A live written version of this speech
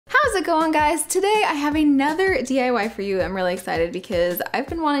it going, guys? Today I have another DIY for you. I'm really excited because I've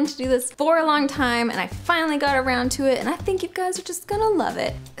been wanting to do this for a long time and I finally got around to it, and I think you guys are just gonna love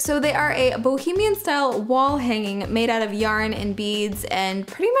it. So they are a bohemian style wall hanging made out of yarn and beads and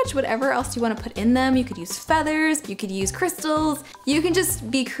pretty much whatever else you want to put in them. You could use feathers, you could use crystals, you can just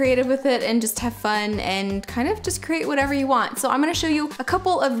be creative with it and just have fun and kind of just create whatever you want. So I'm gonna show you a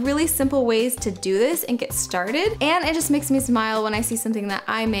couple of really simple ways to do this and get started, and it just makes me smile when I see something that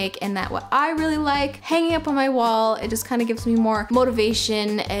I make and that what I really like hanging up on my wall. It just kind of gives me more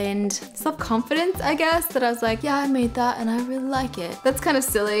motivation and self-confidence, I guess, that I was like, yeah, I made that and I really like it. That's kind of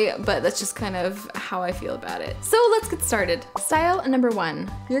silly, but that's just kind of how I feel about it. So let's get started. Style number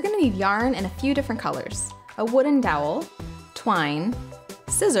one, you're gonna need yarn in a few different colors, a wooden dowel, twine,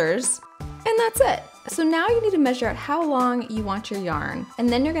 scissors, and that's it. So now you need to measure out how long you want your yarn, and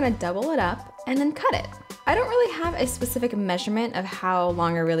then you're gonna double it up and then cut it. I don't really have a specific measurement of how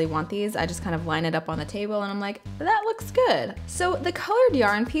long I really want these. I just kind of line it up on the table and I'm like, that looks good. So the colored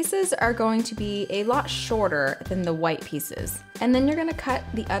yarn pieces are going to be a lot shorter than the white pieces. And then you're gonna cut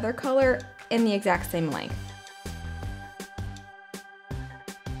the other color in the exact same length.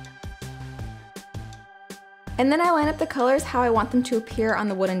 And then I line up the colors how I want them to appear on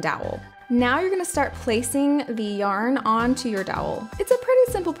the wooden dowel. Now you're gonna start placing the yarn onto your dowel. It's a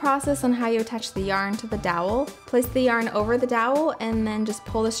pretty simple process on how you attach the yarn to the dowel. Place the yarn over the dowel and then just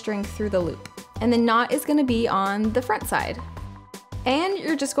pull the string through the loop. And the knot is gonna be on the front side. And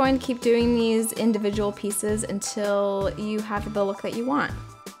you're just going to keep doing these individual pieces until you have the look that you want.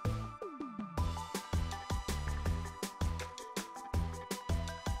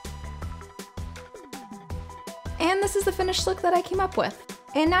 And this is the finished look that I came up with.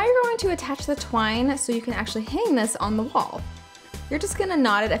 And now you're going to attach the twine so you can actually hang this on the wall. You're just gonna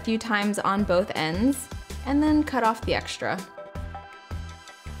knot it a few times on both ends and then cut off the extra.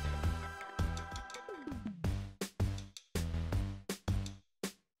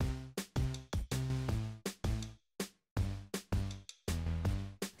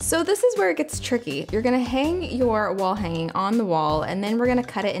 So this is where it gets tricky. You're gonna hang your wall hanging on the wall and then we're gonna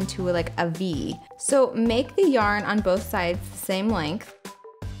cut it into like a V. So make the yarn on both sides the same length.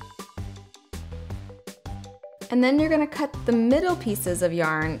 And then you're gonna cut the middle pieces of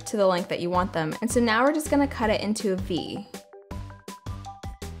yarn to the length that you want them. And so now we're just gonna cut it into a V.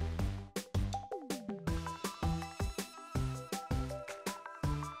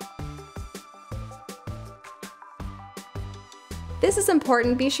 This is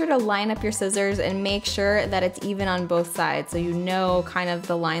important. Be sure to line up your scissors and make sure that it's even on both sides so you know kind of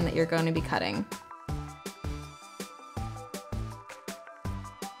the line that you're going to be cutting.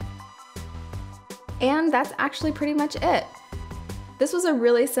 And that's actually pretty much it. This was a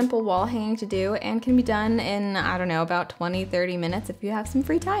really simple wall hanging to do and can be done in, I don't know, about 20-30 minutes if you have some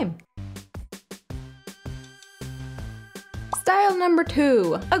free time. Style number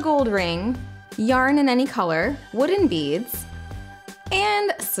two, a gold ring, yarn in any color, wooden beads,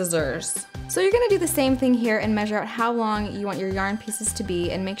 and scissors. So you're gonna do the same thing here and measure out how long you want your yarn pieces to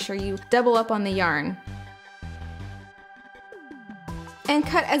be and make sure you double up on the yarn. And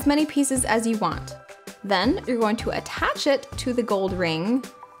cut as many pieces as you want. Then you're going to attach it to the gold ring,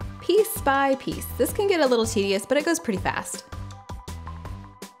 piece by piece. This can get a little tedious, but it goes pretty fast.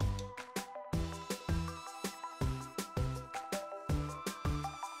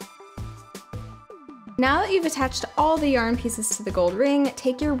 Now that you've attached all the yarn pieces to the gold ring,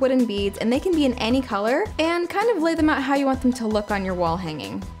 take your wooden beads, and they can be in any color, and kind of lay them out how you want them to look on your wall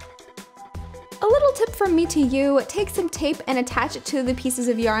hanging. A little tip from me to you, take some tape and attach it to the pieces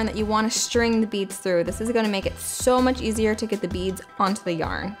of yarn that you want to string the beads through. This is going to make it so much easier to get the beads onto the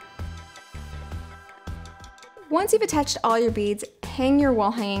yarn. Once you've attached all your beads, hang your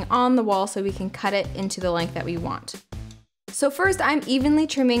wall hanging on the wall so we can cut it into the length that we want. So first, I'm evenly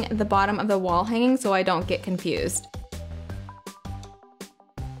trimming the bottom of the wall hanging so I don't get confused.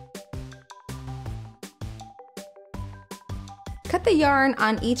 Cut the yarn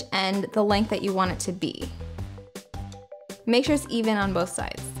on each end the length that you want it to be. Make sure it's even on both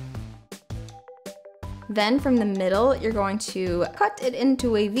sides. Then from the middle, you're going to cut it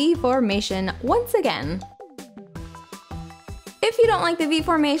into a V formation once again. If you don't like the V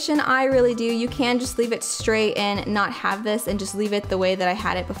formation, I really do. You can just leave it straight and not have this and just leave it the way that I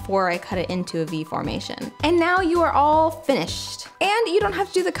had it before I cut it into a V formation. And now you are all finished. And you don't have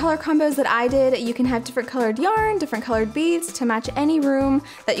to do the color combos that I did. You can have different colored yarn, different colored beads to match any room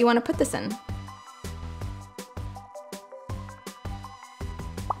that you want to put this in.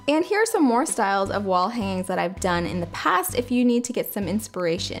 And here are some more styles of wall hangings that I've done in the past if you need to get some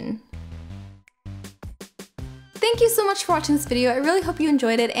inspiration. Thank you so much for watching this video. I really hope you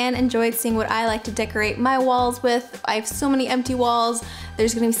enjoyed it and enjoyed seeing what I like to decorate my walls with. I have so many empty walls.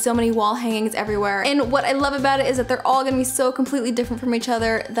 There's gonna be so many wall hangings everywhere. And what I love about it is that they're all gonna be so completely different from each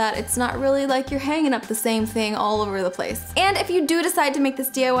other that it's not really like you're hanging up the same thing all over the place. And if you do decide to make this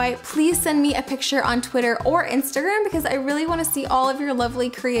DIY, please send me a picture on Twitter or Instagram because I really wanna see all of your lovely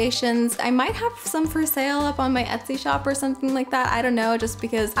creations. I might have some for sale up on my Etsy shop or something like that. I don't know, just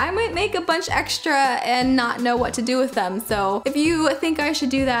because I might make a bunch extra and not know what to do with them. So if you think I should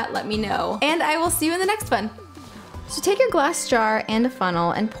do that, let me know. And I will see you in the next one. So take your glass jar and a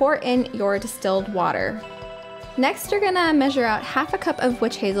funnel and pour in your distilled water. Next, you're gonna measure out half a cup of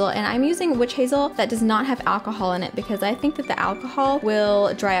witch hazel, and I'm using witch hazel that does not have alcohol in it because I think that the alcohol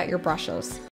will dry out your brushes.